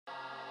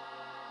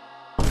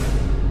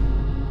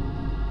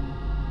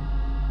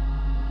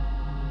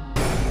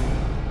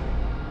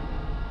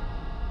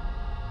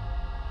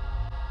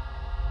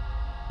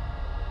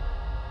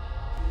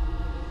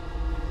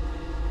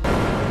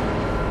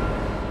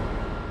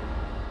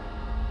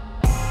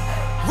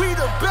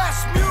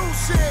best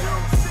music.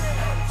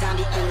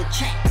 Zombie in the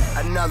track.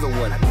 Another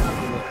one.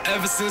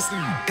 Ever since we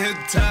hit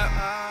the top,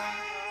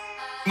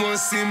 wanna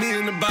see me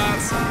in the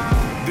box.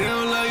 They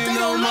don't love you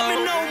no more.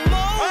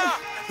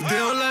 They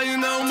don't love you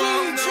no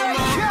more.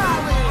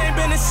 Khaled. Ain't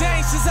been the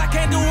same since I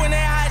can't do when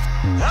they hot.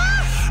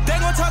 They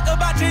gon' talk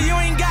about you, you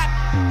ain't got.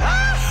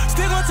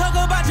 Still gon' talk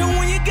about you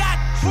when you got.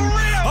 For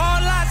real.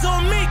 All eyes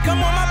on me, come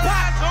on my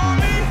pop.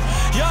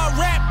 Y'all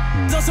rap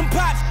on some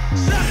pops.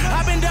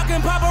 I been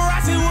ducking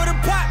paparazzi with a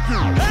pop.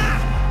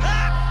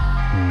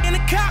 In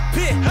the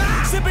cockpit,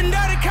 sipping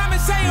dirty,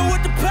 conversating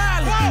with the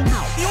pilot.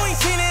 You ain't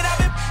seen it, I've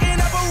been f***ing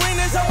up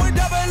arenas. I'm with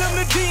double them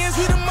the DNs,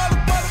 we the mother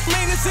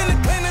meanest in the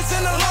cleanest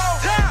in the long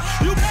time.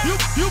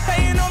 You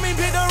paying on me,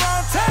 pick the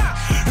wrong time.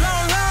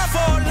 Long line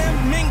for a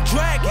limb, mink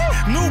dragon,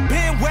 new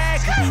bin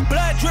wagon.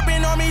 Blood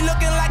dripping on me,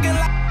 looking like a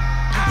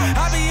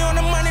I be on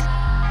the money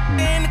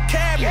in the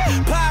cabinet.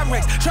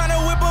 Pyrex, tryna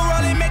whip a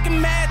rollie, making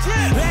magic.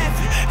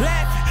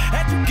 Laughing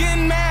at you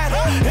getting mad.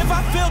 If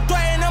I feel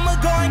threatened, I'ma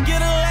go and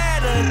get a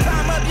ladder.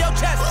 Climb up your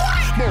chest,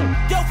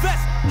 your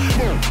vest,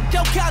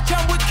 your couch,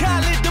 I'm with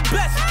Khaled, the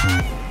best.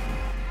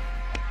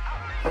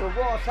 So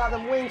Ross, how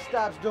them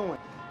Wingstops doing?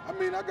 I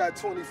mean, I got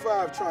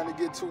 25 trying to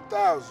get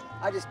 2,000.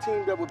 I just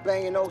teamed up with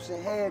Bang &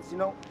 Olufsen Heads, you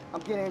know.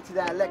 I'm getting into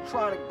that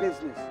electronic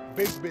business.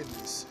 Big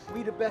business.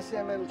 We the best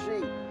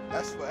MMG.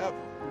 That's forever.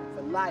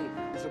 For life.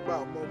 It's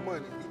about more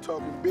money. You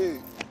talking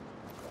big.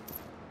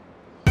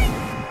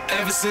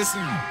 Ever since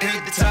we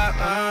hit the top,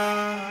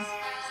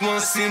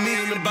 wanna see me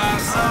in the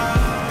box.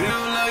 They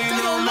don't love you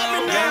no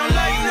more. They don't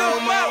love you no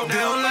more.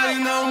 They don't love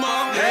you no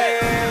more.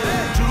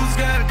 Drew's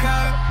got a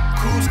car,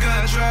 Crew's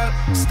got a truck.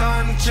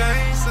 Starting to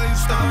change, so you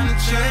starting to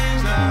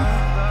change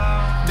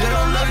now. They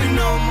don't love you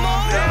no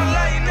more. They don't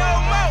love you no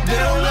more. They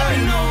don't love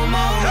you no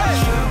more.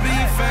 Should be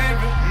your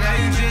favorite, now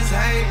you just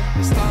hate.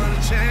 It's starting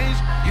to change.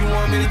 You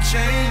want me to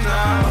change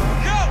now?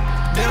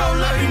 They don't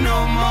love you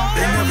no more.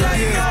 They don't love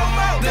you no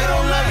more. They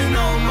don't love you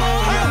no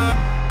more.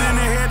 In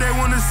their head, they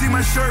wanna see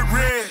my shirt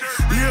red.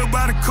 Live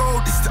by the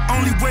code, it's the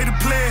only way to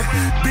play it.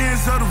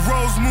 Benz of the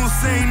Rose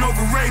Moose ain't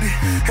overrated.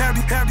 Have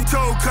you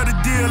told, cut a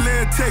deal,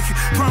 let take it.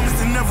 Promise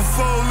to never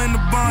fold in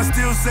the bond,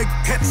 still say,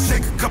 had to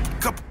shake a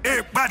couple,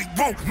 everybody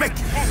won't make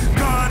it.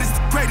 God is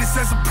the greatest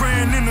as I'm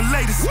praying in the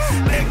latest.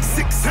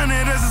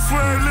 X600 as a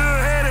swerve,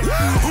 little headed.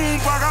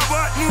 Paga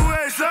butt, new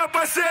ace up,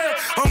 I said.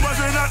 I'm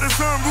busting out the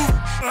sunroof,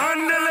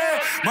 underlay.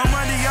 My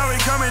money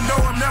always coming,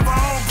 though I'm never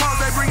on pause.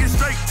 They bring it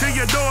straight to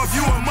your door if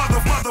you a mother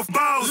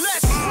boss.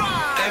 Let's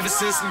ride. Ever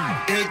since we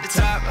hit the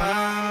top,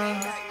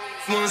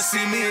 wanna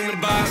see me in the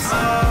box.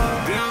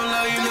 They don't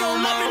love you no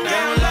more. They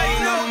don't love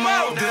you no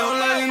more. They don't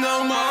love you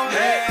no more.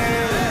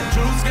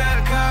 Drew's got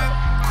a car,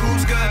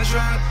 Crew's got a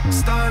truck.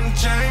 Starting to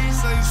change,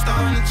 so you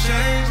starting to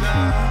change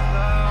now.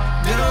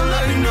 They don't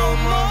love you no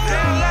more.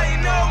 They don't love you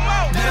no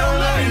more. They don't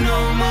love you no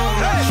more.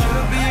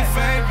 Should be your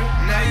favorite,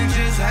 now you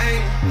just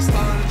hate. It's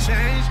starting to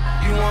change.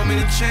 You want me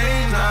to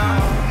change now?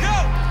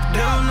 They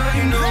don't love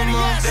you no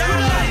more. They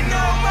don't love you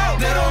no more.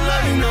 They don't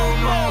love you no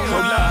more.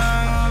 Hold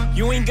up.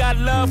 You ain't got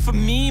love for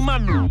me, my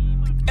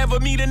ever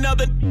meet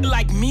another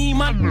like me,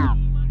 my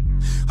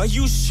Are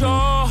you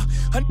sure?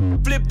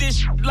 Flip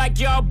this like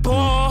y'all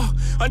ball.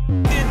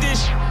 Did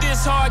this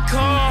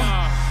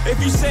hardcore.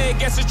 If you say it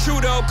gets it true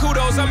though,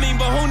 kudos, I mean,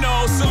 but who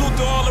knows? Salute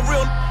to all the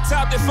real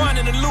out there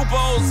finding the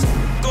loopholes.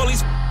 All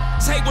these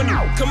take when you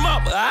come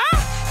up,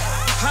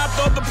 Hopped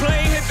off the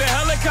plane, hit the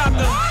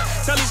helicopter.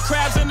 Tell these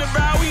crabs in the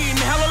bow, we eating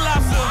hella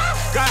lobster.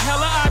 Got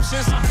hella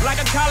options, like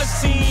a college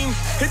team.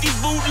 Hit these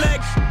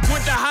bootleg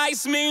with the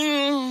heist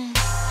mean.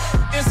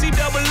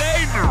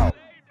 NCAA,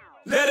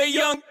 let a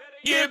young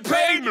get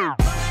paid.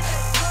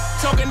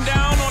 Talking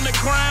down on the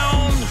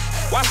ground.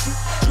 Watch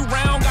you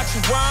round, got you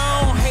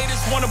wound.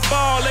 Haters wanna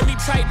ball, let me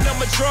tighten up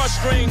my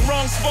drawstring.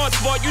 Wrong sports,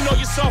 boy, you know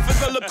you're soft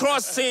as a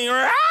lacrosse team.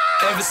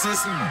 Ever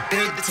since we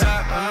hit the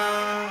top,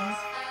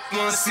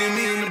 wanna see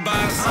me in the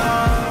box.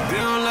 They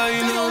don't love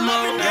you no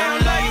more. They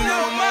don't love you no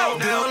more.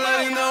 They don't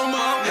love you no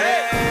more.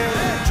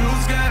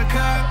 Drew's got a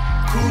car,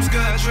 Crew's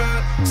got a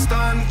truck.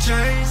 Starting to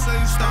change, so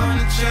you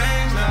starting to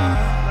change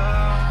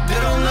now. They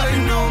don't love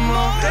you no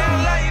more. They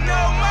don't love you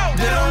no more.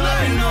 They don't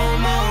love you no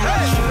more.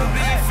 Should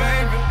be your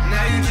favorite,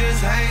 now you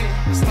just hate.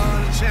 It's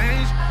starting to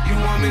change. You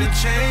want me to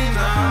change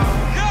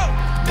now?